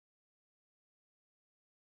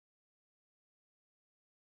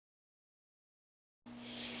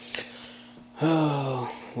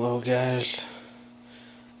Oh, well guys,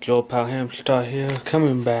 Joe Pal Hamstar here,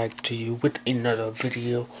 coming back to you with another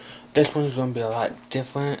video. This one's gonna be a lot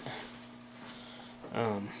different.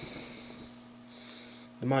 There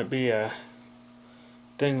might be a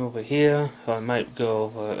thing over here, or I might go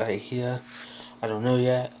over right here. I don't know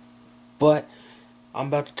yet. But, I'm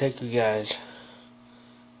about to take you guys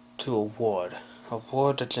to a ward. A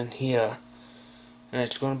ward that's in here, and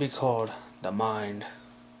it's gonna be called The Mind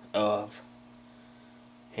of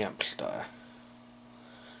Hamstar.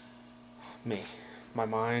 My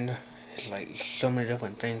mind is like so many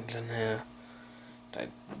different things in there.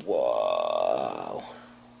 Like, whoa.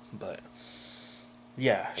 But,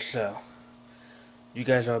 yeah, so, you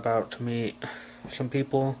guys are about to meet some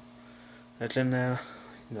people that's in there,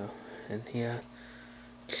 in here.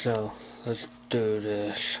 So, let's do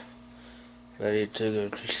this. Ready to go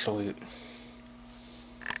to sleep.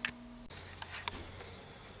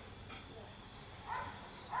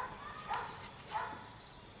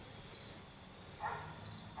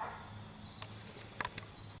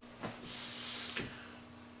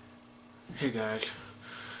 Hey guys,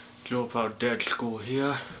 Joe about Dead School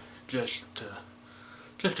here. Just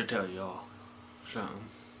to tell y'all something.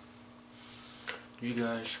 You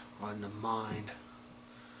guys are in the mind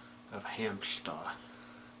of Hamstar.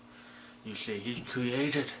 You see, he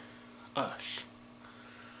created us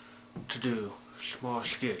to do small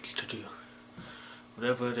skits, to do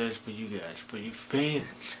whatever it is for you guys, for you fans.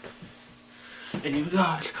 And you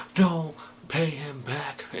guys don't pay him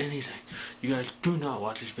back for anything. You guys do not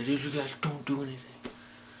watch his videos. You guys don't do anything.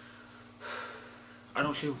 I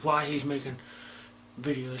don't see why he's making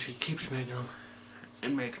videos. He keeps making them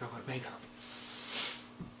and making them and making them.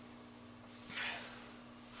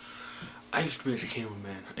 I used to be a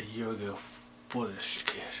cameraman a year ago for this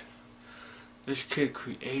kid. This kid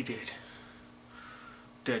created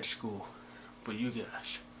Dead School for you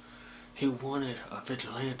guys. He wanted a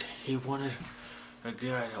vigilante. He wanted a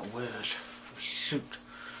guy that wears a suit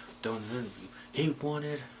during an interview. He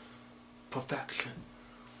wanted perfection.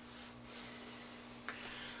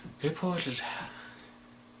 He pours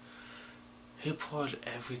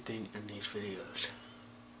everything in these videos.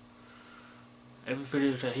 Every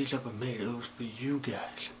video that he's ever made, it was for you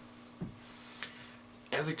guys.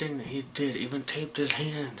 Everything that he did, even taped his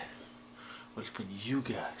hand, was for you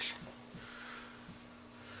guys.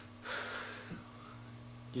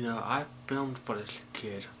 You know, I filmed for this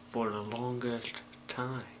kid for the longest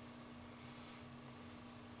time.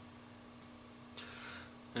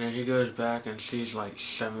 And then he goes back and sees like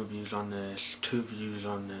 7 views on this, 2 views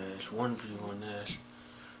on this, 1 view on this.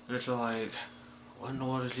 And it's like, what in the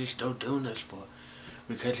world is he still doing this for?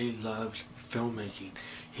 Because he loves filmmaking.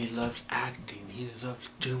 He loves acting. He loves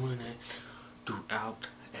doing it throughout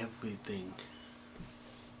everything.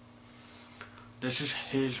 This is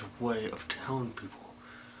his way of telling people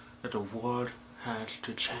that the world has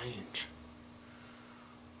to change.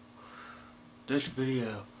 This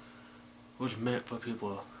video was meant for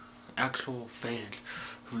people, actual fans,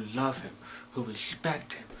 who love him, who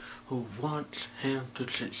respect him, who want him to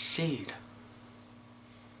succeed.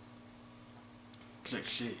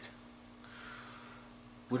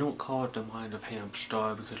 We don't call it the Mind of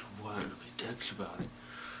Hamstar because we want to be dicks about it.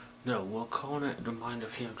 No, we're calling it the Mind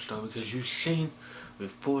of Hamstar because you've seen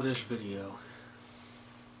before this video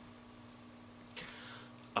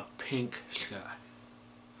a pink sky.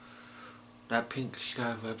 That pink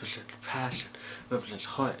sky represents passion, represents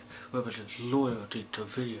heart, represents loyalty to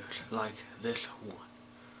videos like this one.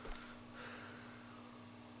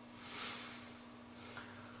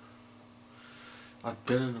 I've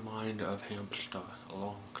been in the mind of Hamstar a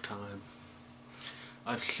long time.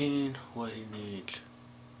 I've seen what he needs.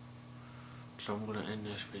 So I'm going to end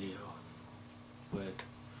this video with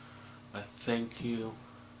a thank you,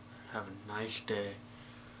 have a nice day,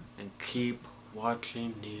 and keep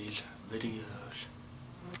watching these videos.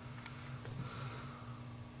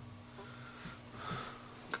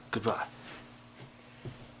 Goodbye.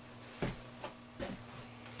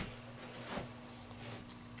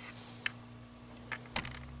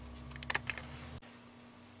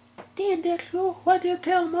 Damn, Dexter, why'd you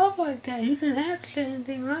tell him off like that? You didn't have to say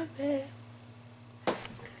anything like that.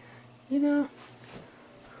 You know,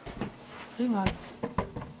 hang on.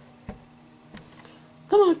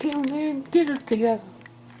 Come on, cameraman, get it together.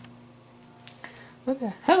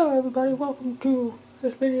 Okay, hello everybody, welcome to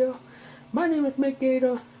this video. My name is Mick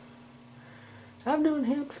Gator. I've known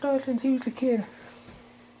Hamstar since he was a kid.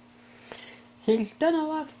 He's done a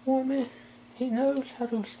lot for me. He knows how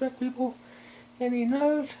to respect people, and he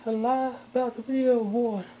knows a lot about the video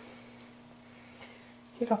award.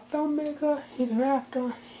 He's a filmmaker, he's an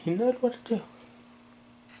actor, he knows what to do.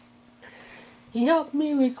 He helped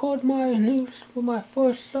me record my news for my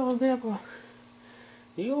first song ever,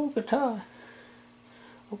 the old guitar.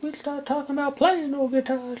 We started talking about playing old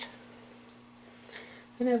guitars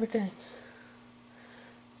and everything.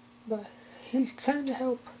 But he's trying to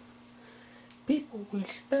help people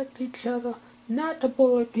respect each other, not to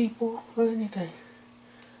bully people or anything.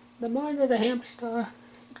 The Mind of the Hamster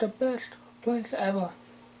is the best place ever.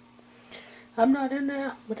 I'm not in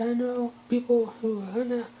there, but I know people who are in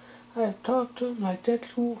there. I've talked to them like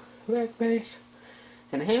Tetsu, Rag Bass,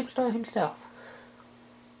 and Hamster himself.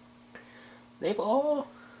 They've all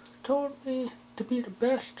told me to be the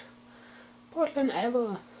best person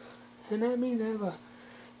ever, and I mean ever.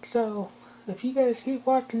 So, if you guys keep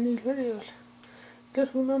watching these videos,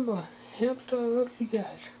 just remember, Hamster loves you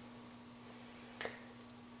guys.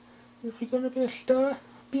 If you're gonna be a star,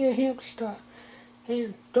 be a hamster.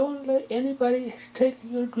 And don't let anybody take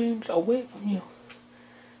your dreams away from you.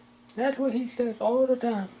 That's what he says all the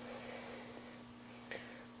time.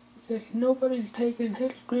 Because nobody's taking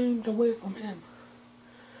his dreams away from him.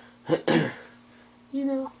 You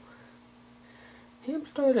know,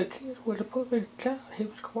 Hamster the kid was a perfect child. He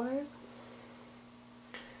was quiet.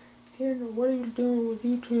 He didn't know what he was doing with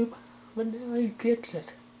YouTube, but now he gets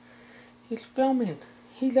it. He's filming.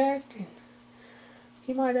 He's acting.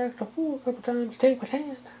 He might act a fool a couple times, take his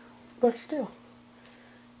hand, but still.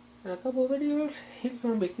 In a couple of videos, he's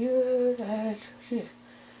gonna be good as shit.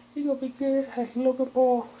 He's gonna be good as Logan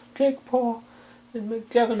Paul, Jake Paul, and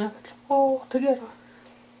McJuggernuggets all together.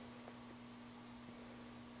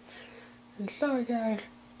 And sorry guys,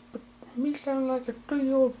 but me sound like a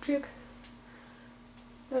 3-year-old chick.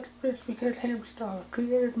 That's just because Hamster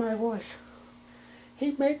created my voice.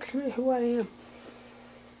 He makes me who I am.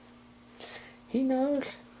 He knows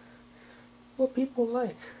what people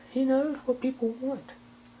like. He knows what people want.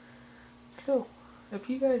 So, if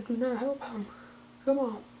you guys do not help him, come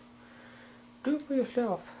on. Do it for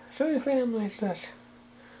yourself. Show your families this.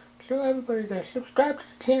 Show everybody this. Subscribe to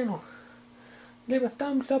the channel. Give a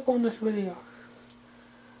thumbs up on this video.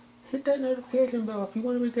 Hit that notification bell if you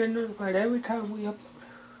want to be getting notified every time we upload.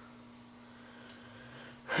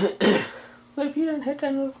 But if you didn't hit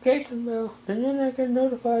that notification bell, then you're not getting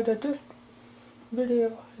notified that this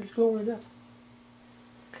video is going up.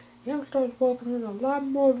 Youngster's working on a lot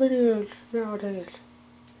more videos nowadays.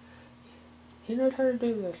 He knows how to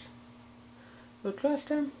do this. So trust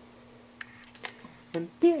him and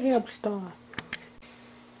be a hamster.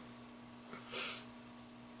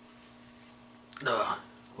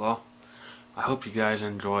 Well, I hope you guys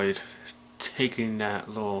enjoyed taking that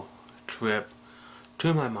little trip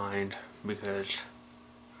to my mind, because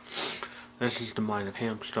this is the mind of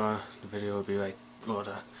Hamster. The video will be right, well,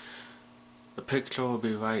 the picture will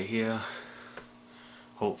be right here,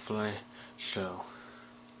 hopefully. So,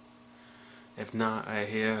 if not right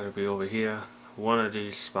here, it'll be over here. One of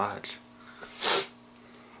these spots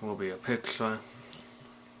will be a picture.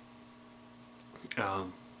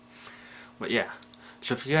 But yeah,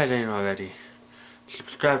 so if you guys ain't already,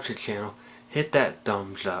 subscribe to the channel, hit that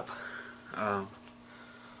thumbs up,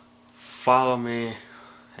 follow me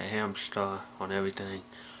at Hamster on everything,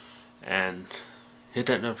 and hit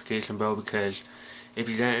that notification bell, because if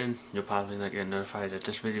you didn't, you're probably not getting notified that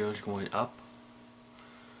this video is going up.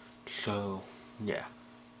 So yeah,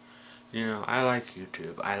 you know, I like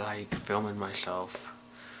YouTube. I like filming myself,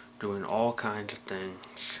 doing all kinds of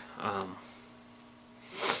things,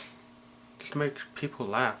 just to make people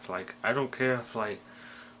laugh. Like, I don't care if like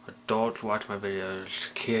adults watch my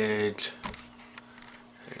videos, kids,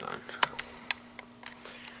 hang on,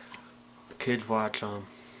 kids watch them.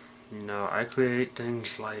 You know, I create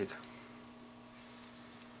things like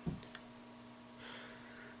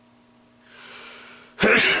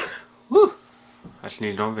woo! I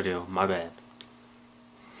sneezed on video, my bad.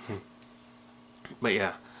 But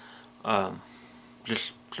yeah,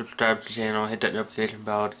 just subscribe to the channel, hit that notification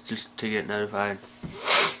bell just to get notified.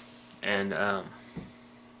 And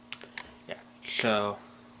yeah, so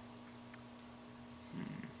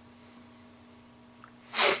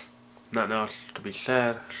nothing else to be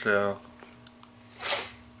said. So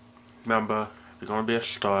remember, if you're gonna be a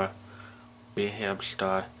star, be a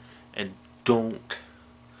hamster, and don't,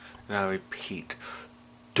 and I repeat,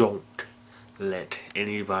 don't let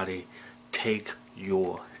anybody take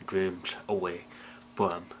your dreams away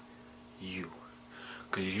from you,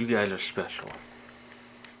 because you guys are special.